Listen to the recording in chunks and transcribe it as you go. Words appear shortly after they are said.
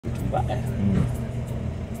mbaya.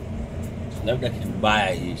 Labda kitu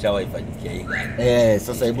mbaya ishawaifanyikia hii gari.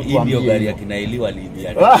 Sasa hebu tuambie. Hiyo gari ya kinailiwa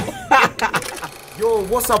libia. Yo,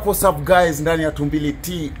 what's up guys, ndani ya Tumbili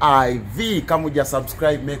TV. Kama uja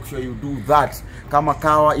subscribe, make sure you do that. Kama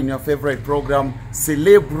kawa in your favorite program,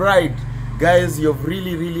 Celeb Ride. Guys, you've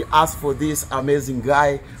really asked for this amazing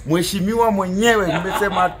guy. Mheshimiwa mwenyewe,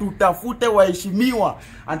 nimesema tutafute waheshimiwa.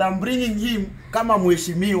 And I'm bringing him kama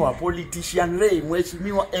mheshimiwa, politician Ray,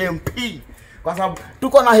 mheshimiwa MP. Kwa sababu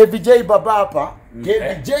tuko na Heavy J baba hapa.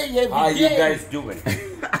 Heavy J. How you guys doing?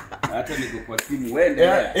 Hata niko kwa simu wende.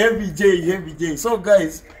 Heavy J. So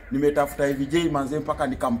guys, nimetafuta Heavy J manze mpaka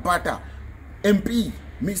nikampata. MP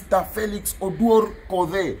Mr. Felix Oduor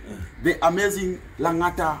Kothe, the amazing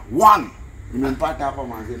Langata 1. Nimempata hapa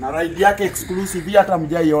manze. Na ride yake exclusive hata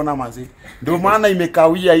mjaiona manze. Ndio maana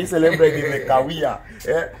imekawia hii celebrate imekawia.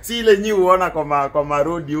 Si ile nyi uona kwa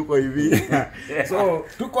marodi huko hivi. So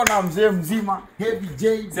tuko na mzee mzima Heavy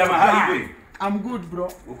J. Sema how you doing? I'm good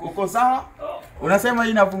bro. Uko sawa? Unasema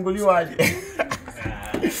hii inafunguliwa aje?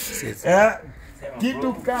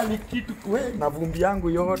 Kitu kali, kitu na vumbi yangu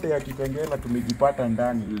yote ya Kitengela tumejipata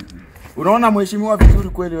ndani. Unaona mheshimiwa vizuri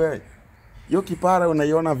kweli wewe? Hiyo kipara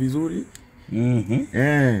unaiona vizuri?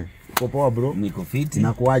 Uko poa bro? Niko fit.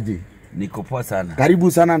 Nakuaje? Niko poa sana.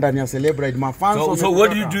 Karibu sana ndani ya Celebrate my fans. So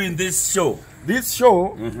what do you do in this show? This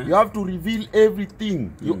show, you have to reveal everything.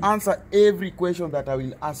 You answer every question that I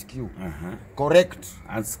will ask you. Correct?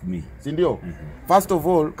 Ask me. Sindio? First of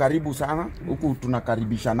all, karibu sana. Huku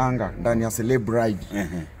tunakaribisha nanga ndani ya Celeb Ride.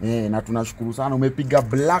 Na tunashukuru sana. Umepiga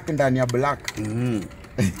black ndani ya black.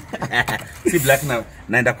 Si black na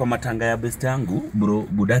naenda kwa matanga ya best yangu bro,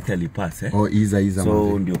 budaki alipase. Iza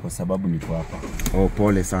so ndio kwa sababu niko hapa.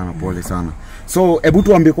 Pole sana. So hebu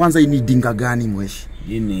tuambie kwanza hii ni dinga gani mweshi?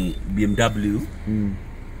 Hii ni BMW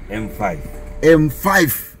M5.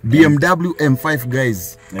 M5 BMW M5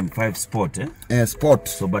 guys. M5 Sport Sport.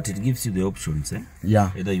 So but it gives you the options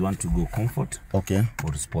Yeah. Either you want to go comfort or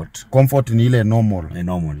sport. Comfort ni ile normal.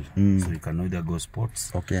 Normal. So you can either go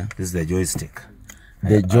sports. Okay. This is the joystick.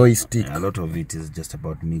 The joystick. A lot of it is just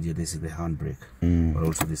about media. This is the handbrake. But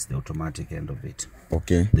also this is the automatic end of it.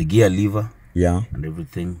 Okay. The gear lever. Yeah. And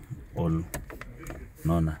everything all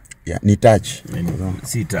nona. Yeah, ni touch.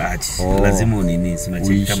 Si touch. Lazima unini.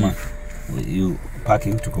 Unacheck kama you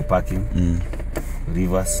parking, tuko parking.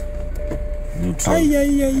 Reverse. Neutral.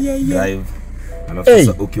 Drive. Alafu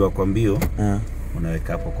sasa ukiwa kwa mbio,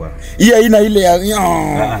 unaweka hapo kwa. Hii haina ile ya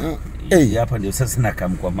hapa ndio sasa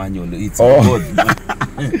nakam kwa manual. It's both.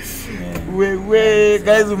 We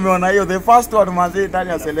guys umeona hiyo the first one manze ndani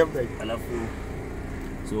ya Celebrate. Alafu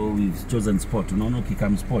so we've chosen sport. Unaona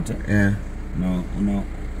ukikam sport no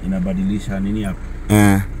inabadilisha nini hapa.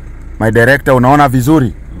 My director unaona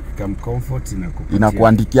vizuri? Ukikam comfort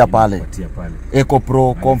inakuandikia pale. Eco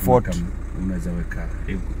Pro Comfort. Unaweza weka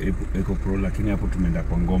Eco Pro, lakini hapo tumeenda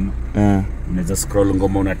kwa ngoma. Unaweza scroll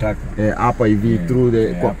ngoma unataka. Hapa hivi through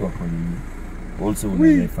the hapo kwa nini. Also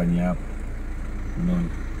unaweza ifanyia hapo. Unaona?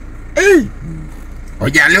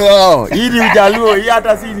 Ujaluo, hii ni ujaluo, hii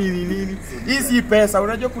hata si nini. Hii si pesa,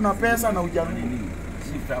 unajua kuna pesa na ujaluo.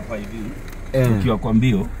 Shift hapa hivi. Ukiwa kwa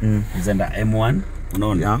mbio, unaenda M1,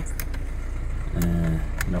 unaona?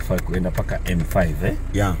 Unafaa kuenda paka M5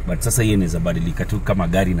 But sasa hii inaweza badilika tu kama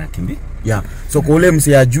gari na kimbi. So kwa ule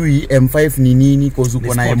msiajui M5 ni nini cause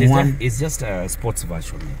uko na M1? It's just a sports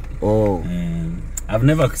version. I've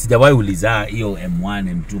never sijawahi uliza hiyo M1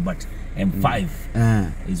 M2 but M5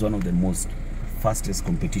 is one of the most fastest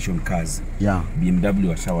competition cars. BMW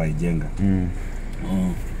washawaijenga.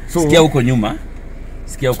 So sikia huko nyuma.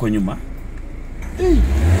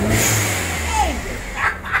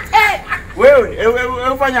 Wewe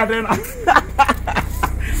fanya tena.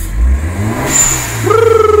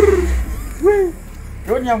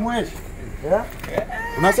 Yoni ya mweshi.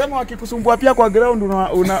 Unasema wakikusumbua pia kwa ground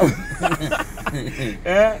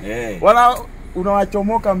wala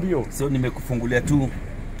unawachomoka mbio. So nimekufungulia tu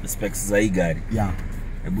specs za hii gari.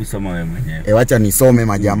 Hebu soma wewe mwenyewe. Wacha nisome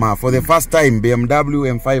majamaa. For the first time BMW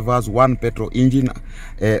M5 has one petrol engine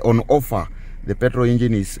on offer. The petrol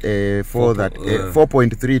engine is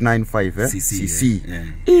 4.395 cc.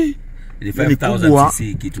 5,000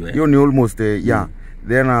 cc kitu hiyo ni almost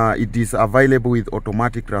then it is available with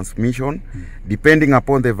automatic transmission depending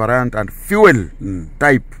upon the variant and fuel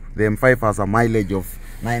type. The M5 has a mileage of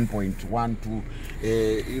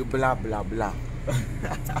 9.12 blah blah blah.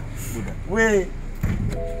 We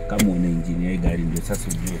kama una engineer gari ndio sasa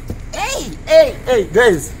ujue. Hey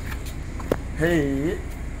guys.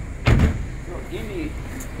 Hii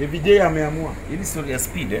Heavy J ameamua. Hii story ya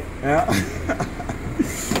speed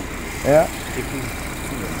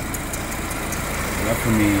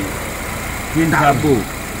Alafu ni twin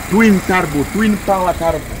power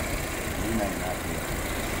turbo.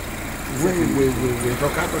 Wewe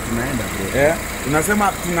kutoka hapo tunaenda bro.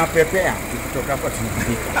 Unasema tunapepea, kutoka hapo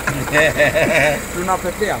tunapepea.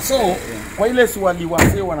 Tunapepea. So kwa ile swali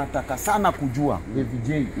wazee wanataka sana kujua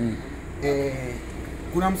VJ.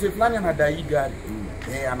 Kuna mse fulani anadai gari.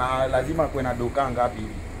 Ana lazima kuwe na doka ngapi?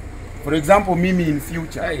 For example, mimi in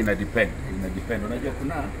future ina depend. Unajua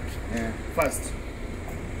kuna first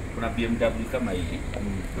kuna BMW kama hii,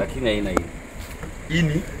 lakini haina hii.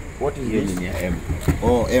 Ini what is this? Ni ya M.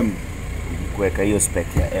 Oh, M. Kuweka hiyo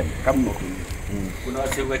spec ya M. Kama kuna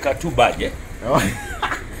wasiweka tu badge.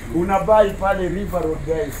 Una buy pale River Road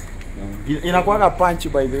guys. Inakuwa punch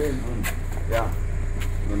by the way. Yeah.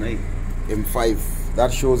 Una hii M5.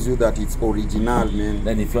 That shows you that it's original, man.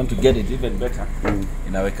 Then if you want to get it even better,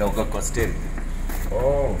 inaweka kwa steering.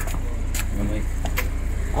 Oh. Una hii.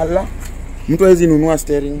 Allah. Mtu hawezi nunua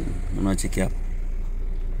steering. Unacheki hapo.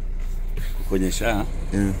 Kuonyesha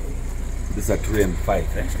this is a true M5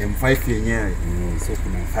 M5 yenyewe. So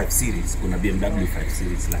kuna 5 series, kuna BMW 5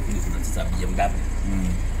 series, lakini kuna sasa BMW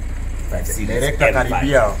 5 series. Director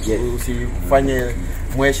karibia, usifanye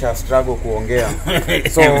mwesha struggle kuongea.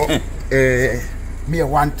 So me I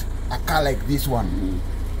want a car like this one.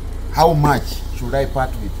 How much should I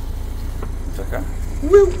part with? Taka?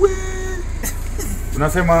 Wewe.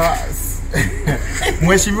 Unasema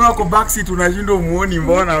mheshimiwa wako backseat unashindwa muone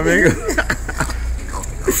mbona mengi.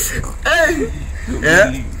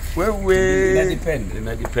 Wewe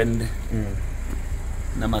ina depend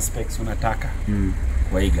na ma specs unataka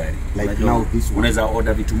kwa hii gari. Like now this one unaweza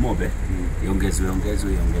order vitu mobe iongezwe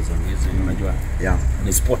unajua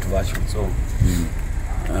ni sport version, so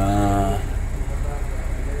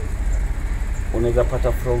unaweza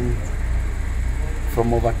pata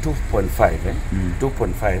from over 2.5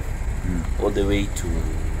 2.5 all the way to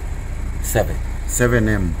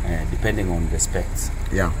 7M depending on the specs.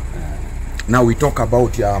 Now we talk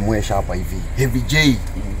about ya mwesha hapa hivi Heavy J.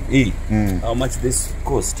 How much this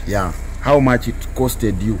cost? How much it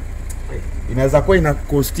costed you? Inaweza kuwa ina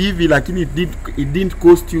cost hivi lakini it didn't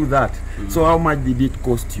cost you that. So how much did it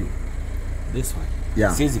cost you? This one?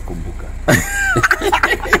 Siwezi kumbuka.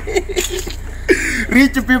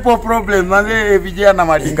 Rich people problem. Manze Heavy J ana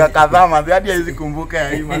madinga kadhaa manze hadi hawezi kumbuka ya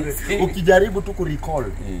hii manze. Ukijaribu tu ku recall.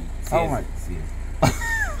 How much?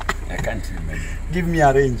 I can't remember. Give me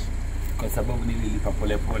a range. Kwa sababu nililipa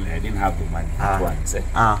polepole, I didn't have the money at once.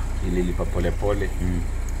 Nililipa polepole.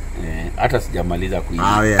 Hata sijamaliza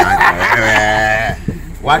kuilipa.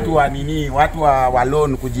 Watu wa nini? Watu wa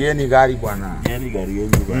loan kujieni gari bwana. Yaani gari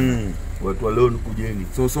yenu bwana. Watu wa loan kujieni.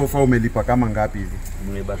 So far umelipa kama ngapi hivi?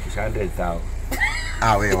 Nimebakisha 100,000.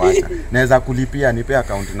 Wewe wacha. Naweza kulipia, nipe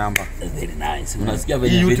account number. Very nice. Unasikia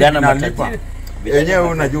vijana malipa. Yenyewe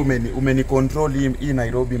unajua umeni control hii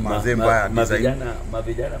Nairobi mazee mbaya design.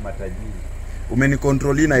 Mavijana matajiri. Umeni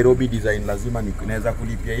control hii Nairobi design, lazima naweza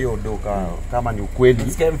kulipia hiyo doka kama ni ukweli.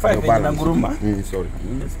 Nisikia M5 ina nguruma. Sorry.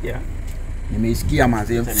 Nimesikia. Nimeisikia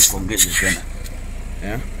mazee. Nikuongeze tena.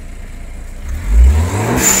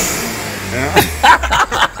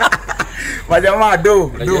 Wajamaa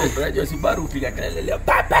do. Unajua Subaru upiga kelele leo.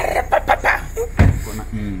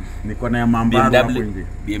 Niko na ya mambaru hapo nje.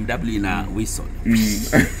 BMW ina whistle.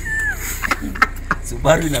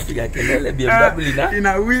 Subaru inapiga kelele, BMW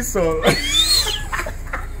ina whistle.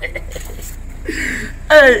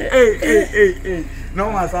 Hey.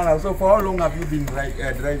 No sana. So for how long have you been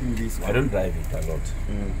driving this one? I don't drive it a lot.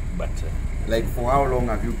 But like for how long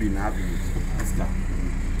have you been having it?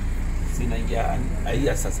 Sina ingia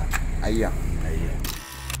aya sasa. Aya.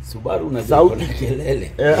 Subaru una sauti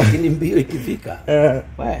kelele, lakini mbio ikifika.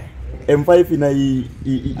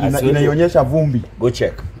 M5 inaionyesha vumbi. Go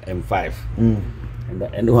check M5.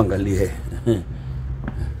 And uangalie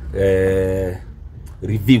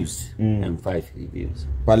reviews. M5 reviews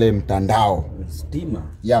pale mtandao stima.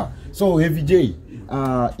 So Heavy J,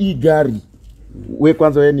 hii gari we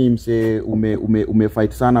kwanza wewe ni mse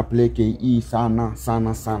umefight sana play KE sana.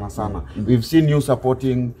 We've seen you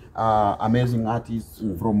supporting amazing artists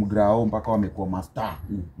from Grao mpaka wamekuwa master.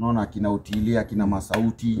 Unaona kina Utilia, kina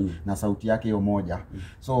Masauti na sauti yake hiyo moja.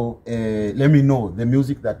 So let me know the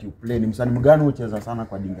music that you play. Ni msanii mgani unacheza sana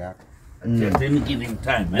kwa dinga yako? Let me give him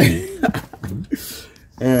time.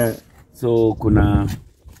 So kuna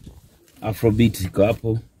Afrobeat iko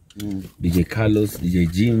hapo. DJ Carlos, DJ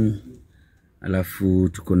Jim. Alafu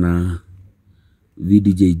tuko na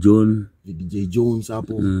VDJ Jones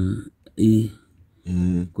hapo.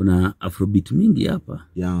 Kuna Afrobeat mingi hapa.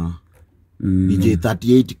 DJ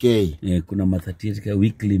 38K. Kuna ma 38K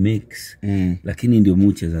weekly mix. Lakini ndio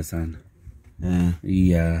mucheza sana.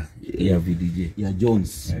 Yeah, VDJ. Yeah,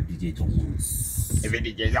 Jones. Yeah, DJ Jones.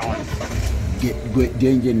 VDJ Jones.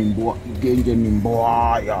 Genje ni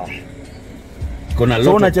mbaya. Kuna lot.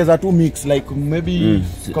 So unacheza tu mix like maybe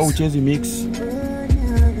kwa uchezi mix.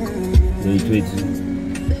 Wait.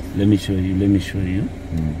 Let me show you.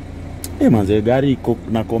 Manze gari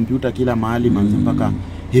na kompyuta kila mahali manze mpaka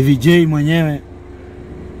VJ mwenyewe.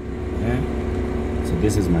 So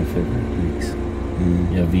this is my favorite mix.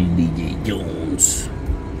 Yeah, VDJ Jones.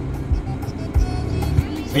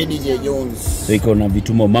 VDJ Jones. So iko na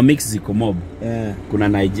vitu mob, mix ziko mob. Kuna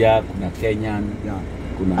Niger, kuna Kenyan,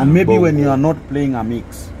 kuna and maybe Bongo. When you are not playing a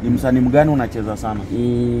mix, ni msanii mgani unacheza sana?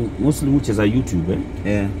 Mostly ucheza YouTube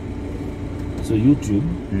So YouTube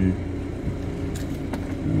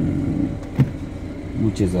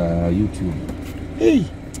ucheza YouTube. Hey,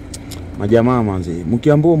 majamaa manze,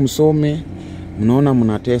 mkiambiwa msome mnaona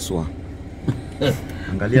mnateswa.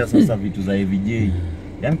 Angalia sasa vitu za VJ.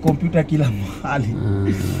 Yaani kompyuta kila mahali.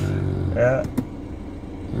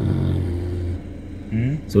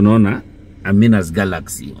 So unaona Amina's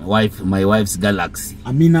Galaxy, my wife's Galaxy.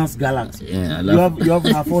 Amina's Galaxy. Yeah, you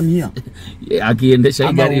have her phone here.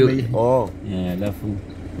 Akiendesha gari. Alafu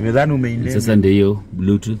nimedhani umeingia. Sasa ndio hiyo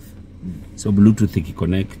Bluetooth. So Bluetooth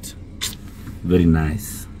ikiconnect. Very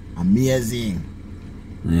nice. Amazing.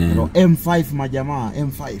 M5 majamaa,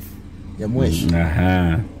 M5 ya Mweshi.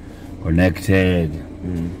 Connected.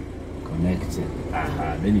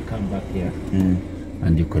 Then you come back here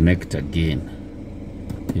and you connect again.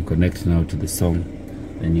 You connect now to the song.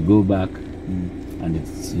 Then you go back and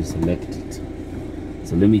you select it.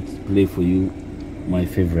 So let me play for you my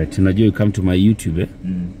favorite. Unajua you come to my YouTube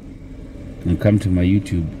You come to my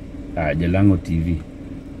YouTube Jalango TV.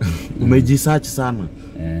 Umejisearch sana.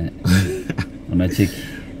 Unacheki.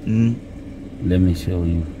 Let me show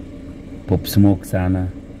you. Pop Smoke sana.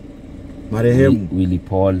 Marehemu Willy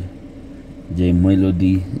Paul, J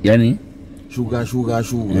Melody. Yani sugar.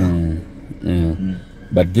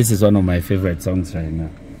 But this is one of my favorite songs right now.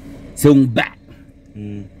 Sing back.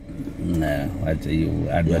 What are you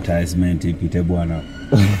advertisement ipite bwana.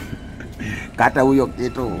 Kata huyo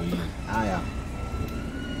kitu. Haya.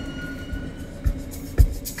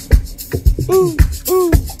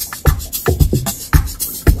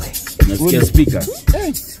 Nasikia speaker.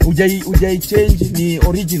 Ujai change ni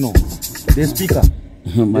original. The speaker.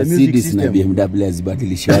 Mercedes na BMW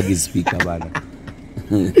azibadilishwaje speaker bana.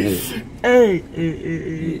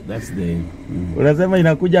 That's the unasema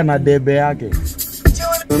inakuja na debe yake.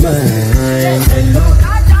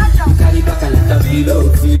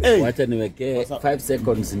 Wacha niweke 5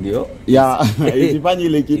 seconds ndio. Isifanye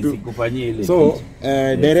ile kitu. Isikufanyie ile. So,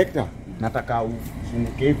 director, nataka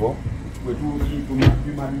ufunike hivyo. Chukue tu hii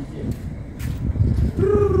tunapimalizie.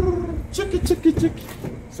 Cheki.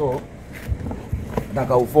 So,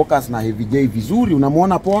 nataka ufocus na VJ vizuri,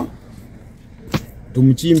 unamuona poa?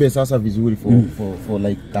 Tumchimbe sasa vizuri for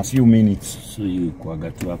like a few minutes. So you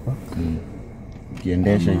kuaga tu hapa.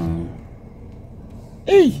 Ukiendesha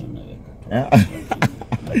hivi.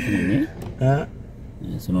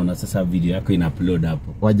 So unaona sasa video yako ina upload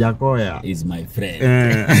hapo. Wajakoya is my friend.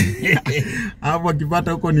 Hapo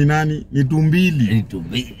akipata huko ni nani? Ni tumbili.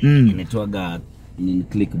 Inatoaga ni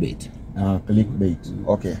clickbait. Clickbait.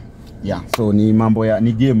 Okay. Yeah, so ni mambo ya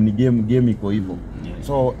ni game iko hivyo.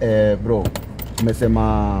 So bro,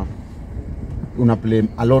 umesema una play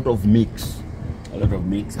a lot of mix. A lot of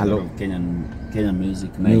Kenyan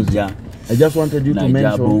music, Niger. I just wanted you to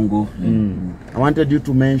mention Bongo. I wanted you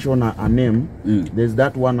to mention a name. There's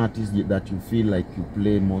that one artist that you feel like you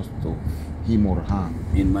play most of him or her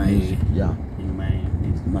in my music. In my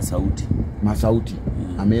Masauti.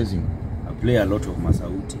 Amazing. I play a lot of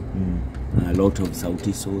Masauti. A lot of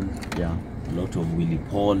Sauti Soul. A lot of Willy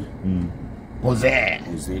Paul. Jose,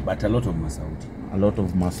 but a lot of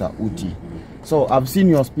Masauti. So I've seen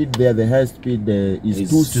your speed there. The highest speed is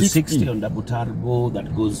 260 on double turbo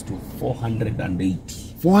that goes to 480.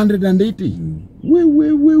 480?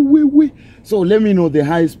 We. So let me know the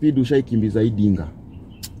highest speed ushaikimbiza idinga.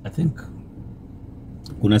 I think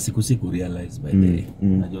kuna siku realize by the way.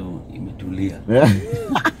 Najua imetulia.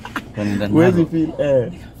 Where's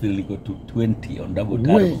feel liko 220 on double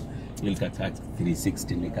turbo. Nilikata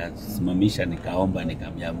 360 nikasimamisha nikaomba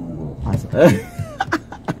nikamwambia Mungu.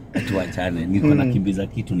 Tuachane, niko nakimbiza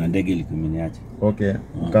kitu na ndege ilikuniacha. Okay.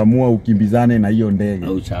 Ukaamua ukimbizane na hiyo ndege.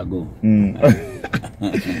 Au chago.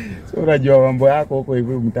 So unajua mambo yako huko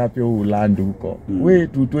hivi mtapio ulandu huko. We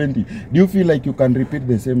 220. Do you feel like you can repeat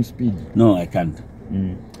the same speed? No, I can't.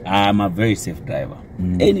 I'm a very safe driver.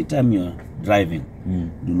 Anytime you're driving,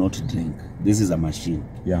 do not drink. This is a machine.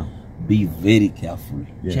 be very careful.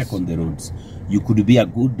 Yes. Check on the roads. You could be a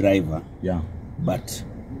good driver, but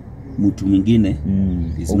mtu mwingine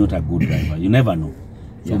is not a good driver. You never know.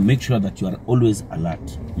 So make sure that you are always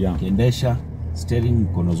alert. Ukiendesha steering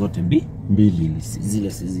mkono zote mbili.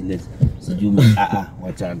 Zile sijui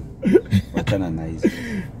wachana na hizo.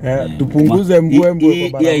 Tupunguze mbwembwe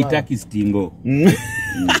kwa barabara. Haitaki stingo.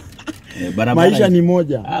 Maisha ni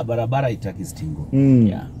moja. Barabara haitaki stingo.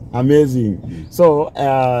 Amazing. So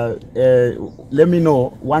let me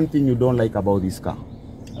know one thing you don't like about this car.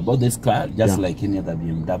 About this car, just like any other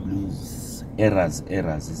BMWs,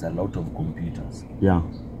 errors is a lot of computers.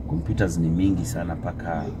 Computers ni mingi sana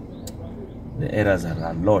paka the errors are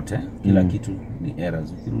a lot. Kila kitu ni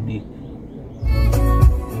errors.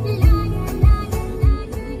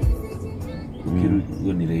 Ukirudi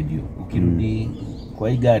hiyo ni radio. Ukirudi kwa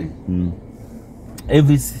hii gari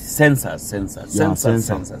every sensors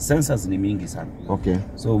ni mingi sana. Okay.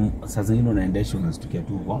 So sasa zingine unaendesha unastukia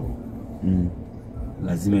tu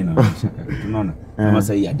lazima inaonyesha kitu. Unaona kama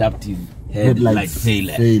sasa hii adaptive headlight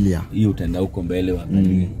failure. Hiyo utaenda huko mbele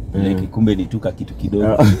waangalie. Like kumbe nituka kitu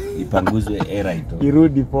kidogo ipanguzwe error ito.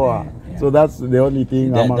 Irudi poa. So that's the only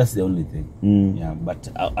thing. That's the only thing.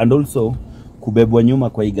 But and also kubebwa nyuma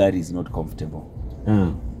kwa hii gari is not comfortable.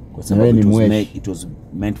 Kwa sababu it was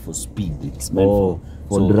meant for speed. It's meant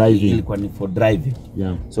for driving. Ilikuwa ni for driving.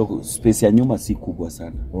 So space ya nyuma si kubwa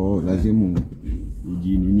sana. Lazima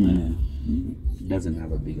ujinini. Doesn't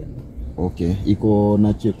have a big one. Okay. Iko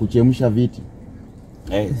na kuchemsha viti.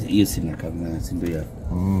 Hiyo sina kama si ndio ya.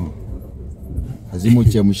 Lazima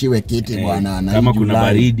uchemshiwe kiti bwana na kama kuna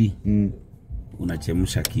baridi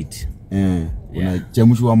unachemsha kiti.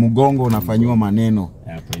 Unachemshwa mgongo unafanywa maneno.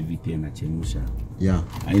 Hapo hivi pia nachemsha.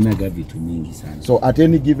 Haina vitu mingi sana. So at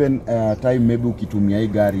any given time maybe ukitumia hii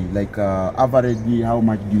gari like averagely how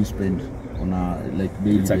much do you spend on a like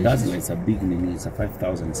daily basis? It's a big thing. It's a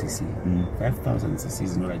 5000 cc. 5000 cc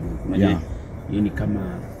is not a joke. Hiyo ni kama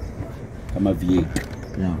V8.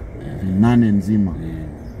 Nane nzima.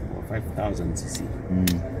 5000 cc.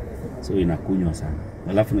 So inakunywa sana.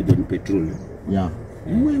 Alafu unajua ni petrol.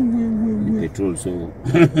 Ni petrol, so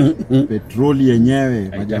petroli yenyewe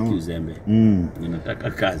haitaki uzembe.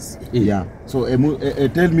 Inataka kazi. So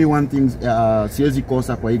tell me one thing, siwezi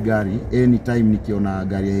kosa kwa hii gari anytime nikiona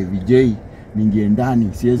gari ya Heavy J ningie ndani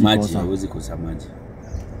siwezi kosa. Maji hauwezi kosa maji.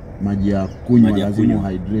 Maji ya kunywa lazima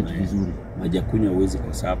hydrate vizuri. Maji ya kunywa hauwezi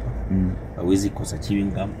kosa hapa. Hauwezi kosa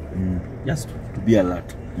chewing gum. Just to be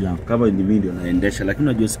alert. Kama ni mimi ndio naendesha, lakini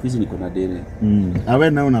unajua siku hizi niko na dere. Awe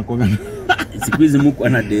nao unakoga. Siku hizi mko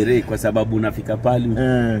ana dere kwa sababu unafika pale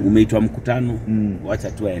umeitwa mkutano,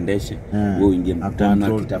 wacha tu aendeshe. Wewe uingie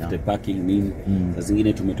mkutano, tutafute parking nini. Sasa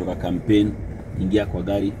zingine tumetoka campaign, ingia kwa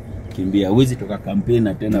gari, kimbia. Huwezi toka campaign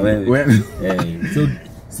na tena wewe. So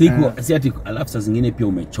si ati alafu saa zingine pia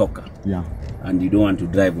umechoka. And you don't want to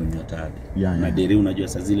drive when you're tired. Na dere unajua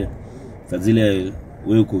saa zile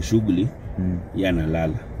wewe uko shughuli, yeye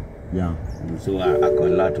analala. So I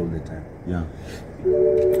alert all the time.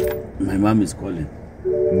 My mom is calling.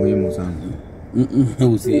 Muhimu sana.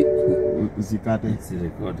 Usikate. Si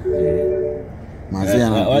record. Mazee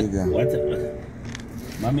anapiga.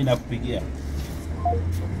 Mami nakupigia.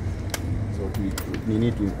 So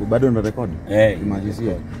nini tu bado ndo record?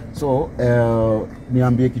 Imagine. So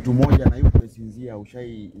niambie kitu moja na hiyo kusinzia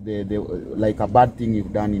ushai the like a bad thing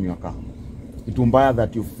you've done in your car. Kitu mbaya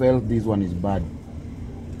that you felt this one is bad.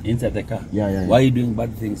 Inside the car? Why are you doing bad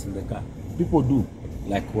things in the car? People do.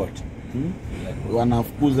 Like what?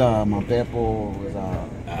 Wanafukuza mapepo za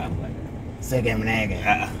sege mnege.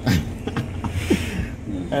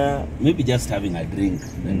 Maybe just having a drink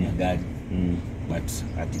ndani ya gari. But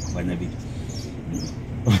ati kufanya vitu.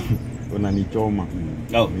 Unanichoma.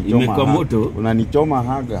 Imekuwa moto. Unanichoma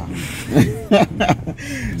haga.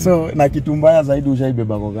 So na kitu mbaya zaidi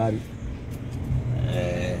ushaibeba kwa gari?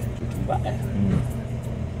 Kitu mbaya.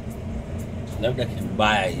 Labda kitu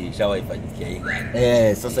mbaya ishawaifanyikia hii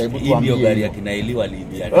gari. Sasa hebu tuambie. Hiyo gari ya kinailiwa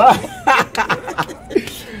libia.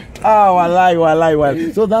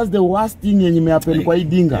 Walai. So that's the worst thing yenye imehappen kwa hii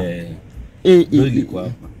dinga. Ilikuwa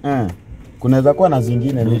hapa. Kunaweza kuwa na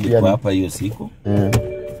zingine ilikuwa hapa hiyo siku.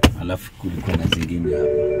 Alafu kulikuwa na zingine hapa.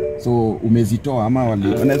 So umezitoa ama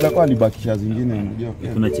unaweza kuwa libakisha zingine unajua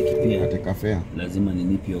kuna cheki pia katika fair. Lazima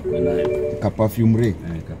ninipe kwa nayo. Ka perfume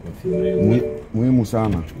muhimu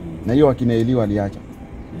sana. Na hiyo wakinaeliwa aliacha.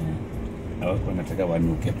 Hawako nataka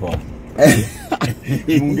wanuke poa.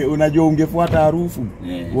 Unajua ungefuata harufu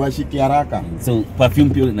uashike haraka. So perfume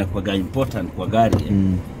pia inakuwa important kwa gari.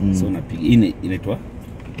 So napiga inaitwa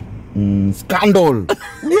scandal.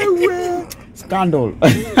 Wewe Scandal.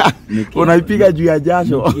 Unaipiga juu ya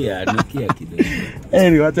jasho. Nukia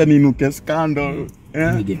kidogo. Wacha ninuke scandal.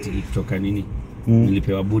 Nigeti kutoka nini?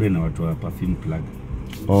 Nilipewa bure na watu wa perfume plug.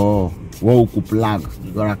 Wewe ukuplug.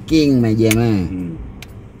 You are a king mejeme.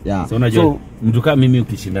 Yeah. So unajua mtu kama mimi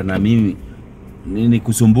ukishindana na mimi nini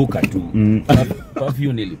kusumbuka tu.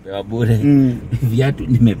 Perfume nilipewa bure. Viatu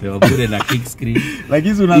nimepewa bure na kick screen.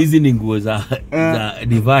 Hizi ni nguo za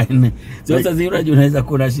divine. Sasa unajua unaweza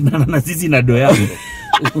kuona shindana na sisi na do yangu.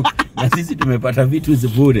 Na sisi tumepata vitu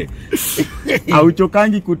bure.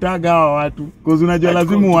 Hauchokangi kutaga hawa watu. Cause unajua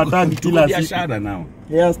lazima uwatagi kila siku. Biashara nao.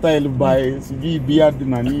 Hairstyle by sijui beard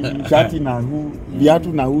na nini, shati na who,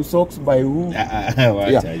 viatu na who, socks by who.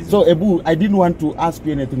 So Ebu, I didn't want to ask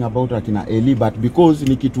you anything about akina Eli, but because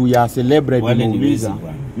ni kitu ya celebrate nimeuliza.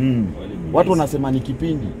 Watu wanasema ni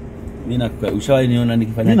kipindi. Mimi ushawahi niona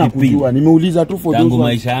nikifanya kipindi. Nimeuliza tu for tangu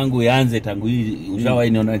maisha yangu yaanze tangu hii ushawahi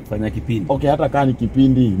niona nikifanya kipindi. Okay, hata kama ni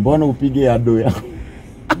kipindi, mbona upige ado yako?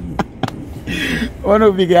 Mbona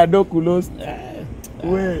upige ado kulost?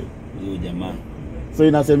 Wewe hiyo jamaa. So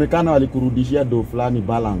inasemekana walikurudishia do fulani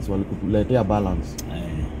balance, walikutuletea balance.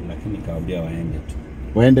 Lakini nikawaambia waende tu.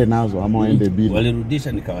 Waende nazo ama waende bila.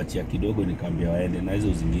 Walirudisha nikawachia kidogo nikawaambia waende na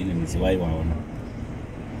hizo zingine nisiwahi waona.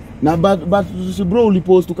 Na but bro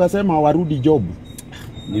ulipost ukasema warudi job.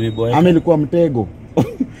 Nimeboeka. Ama ilikuwa mtego.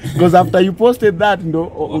 Because after you posted that ndo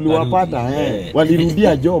uliwapata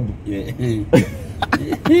walirudia job.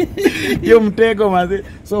 Hiyo mtego maze.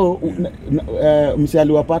 So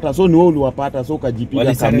msiali wapata, so ni wewe uliwapata, so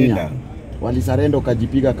ukajipiga kamia. Walisarenda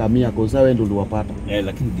ukajipiga kamia kwa sababu wewe ndio uliwapata.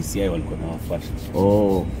 Lakini DCI walikuwa na wafuasi.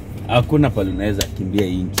 Hakuna pale unaweza kimbia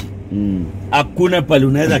inchi. Hakuna pale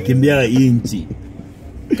unaweza kimbia inchi.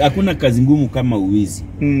 Hakuna kazi ngumu kama uwizi.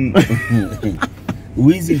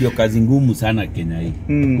 Uwizi ndio kazi ngumu sana Kenya hii.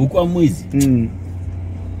 Uko mwizi.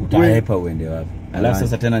 Utahepa uende wapi? Alafu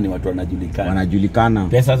sasa tena ni watu wanajulikana.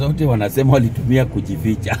 Pesa zote wanasema walitumia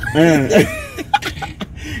kujificha.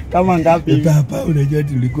 Kama ngapi? Hapa unajua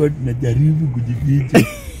tulikuwa tunajaribu kujificha.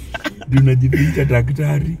 Tunajificha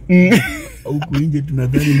daktari. Huko nje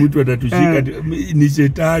tunadhani mtu atatushika ni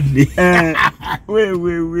shetani.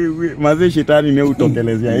 We. Maze shetani ni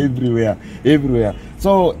utokelezea everywhere.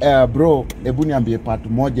 So bro, hebu niambie part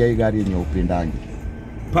moja hii gari yenye upendangi.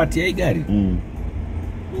 Part ya hii gari?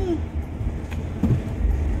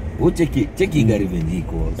 Cheki gari venye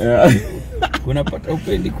iko. Kuna pata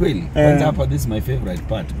upendi kweli. Kwanza hapa this is my favorite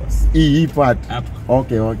part bas. Hii part. Hapa.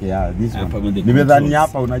 Okay, this one. Nimedhani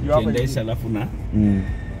hapa unajua hapa. Endesha alafu na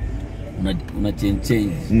una change.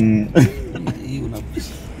 Hii una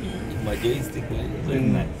joystick very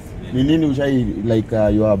nice. Ni nini ushai like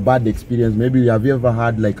your bad experience? Maybe have you ever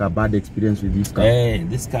had like a bad experience with this car?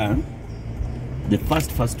 This car the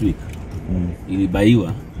first week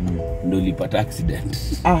ilibaiwa ndo ilipata accident.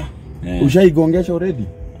 Ushaigongesha already?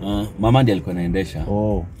 Mama ndiye alikuwa anaendesha.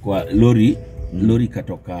 Kwa lori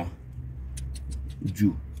katoka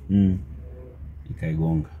juu.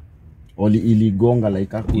 Ikaigonga. Iligonga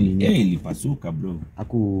like aku nini? Ilipasuka bro.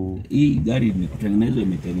 Hii gari ni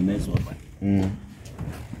imetengenezwa hapa.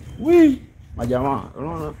 Majamaa,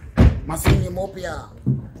 unaona? Masini mpya.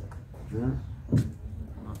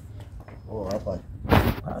 Hapa.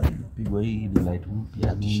 Pigwa hii light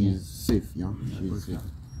mpya. She's safe, yeah. She's safe.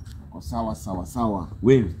 Sawa.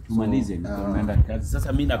 Wewe tumalize tunaenda kazi.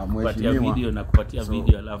 Sasa mimi nakupatia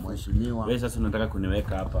video alafu wewe sasa unataka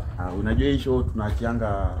kuniweka hapa. Unajua hii show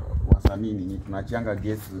tunaachianga wasanii nini? Tunaachianga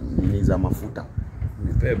guest nini za mafuta.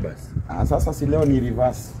 Nipe basi. Sasa si leo ni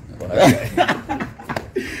reverse.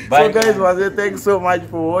 So guys, waze, thanks so much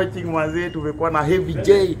for watching. Waze, tumekuwa na Heavy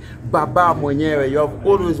J baba mwenyewe. You have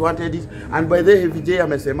always wanted it, and by the Heavy J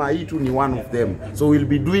amesema hii tu ni one of them. So we'll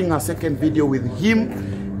be doing a second video with him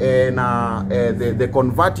na the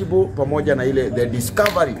convertible pamoja na ile the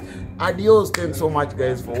discovery. Adios, thanks so much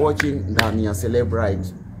guys for watching ndani ya Celeb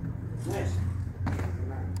Rides.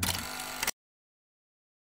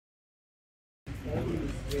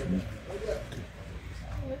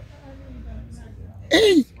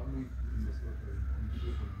 Hey!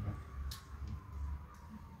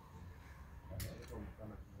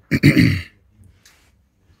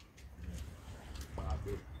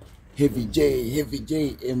 Heavy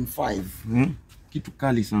J M5. Kitu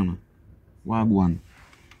kali sana. Wagwan.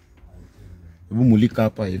 Hebu mulika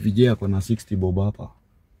hapa. Heavy J ako na 60 bob hapa.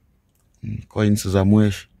 Coins za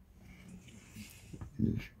mwesh.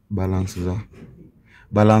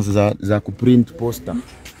 Balance za kuprint poster.